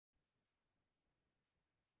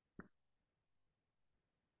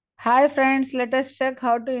Hi friends, let us check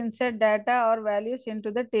how to insert data or values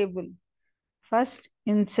into the table. First,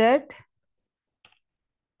 insert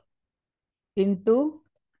into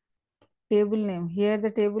table name. Here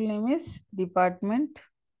the table name is department.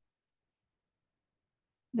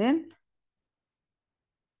 Then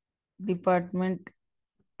department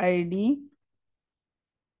ID,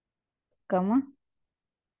 comma,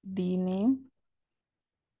 D name,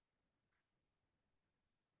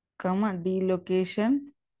 comma, D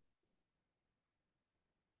location,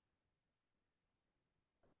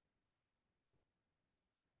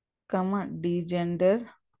 comma, D gender,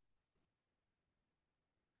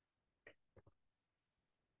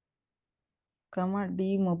 comma,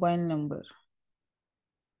 D mobile number.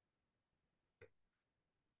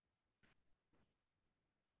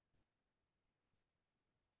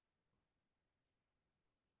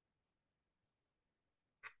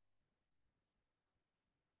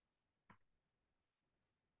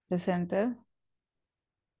 Press enter.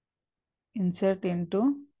 Insert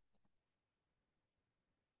into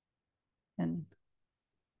and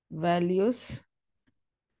values.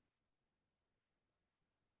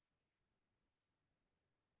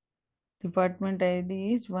 Department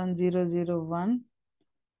ID is 1001,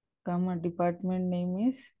 comma, department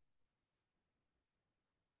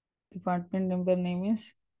number name is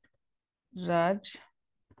Raj.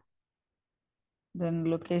 Then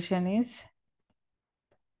location is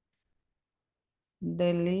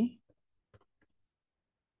Delhi.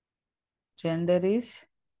 Gender is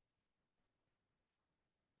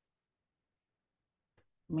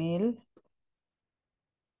male.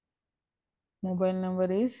 Mobile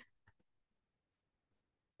number is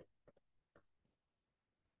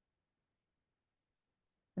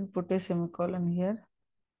and put a semicolon here.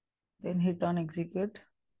 Then hit on execute.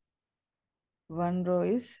 One row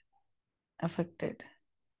is affected.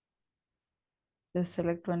 Just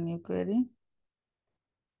select one new query.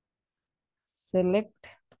 Select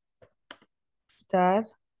star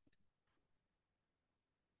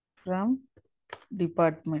from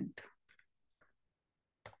department.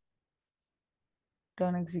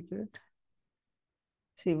 Turn execute.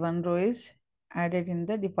 See, one row is added in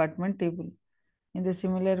the department table. In the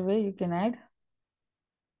similar way, you can add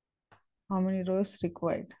how many rows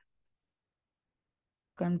required.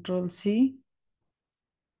 Control C,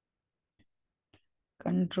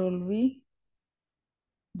 Control V.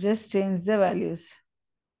 Just change the values.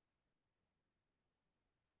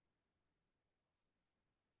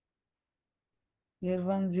 Here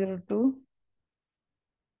 102.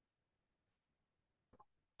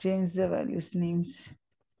 Change the values names.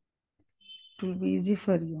 It will be easy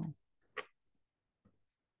for you.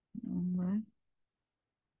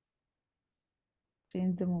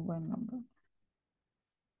 Change the mobile number.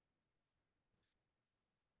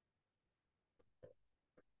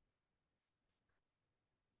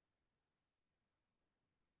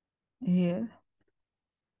 Here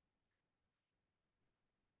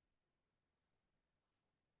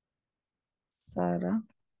Sarah,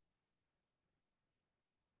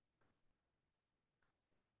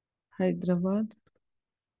 Hyderabad,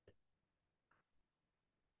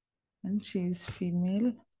 and she is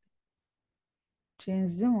female.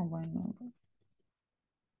 Change the mobile number.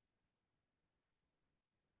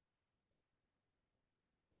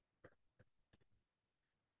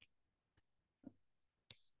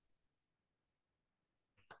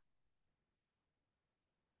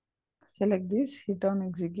 Select this, hit on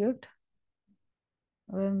execute.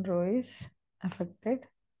 One row is affected.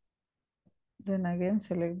 Then again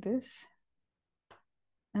select this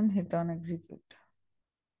and hit on execute.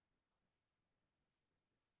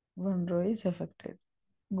 One row is affected.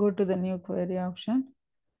 Go to the new query option.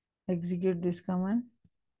 Execute this command.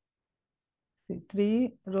 See,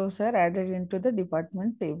 3 rows are added into the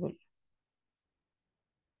department table.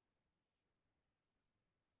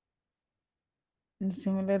 In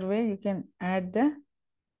similar way, you can add the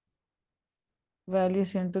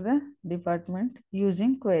values into the department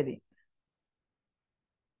using query.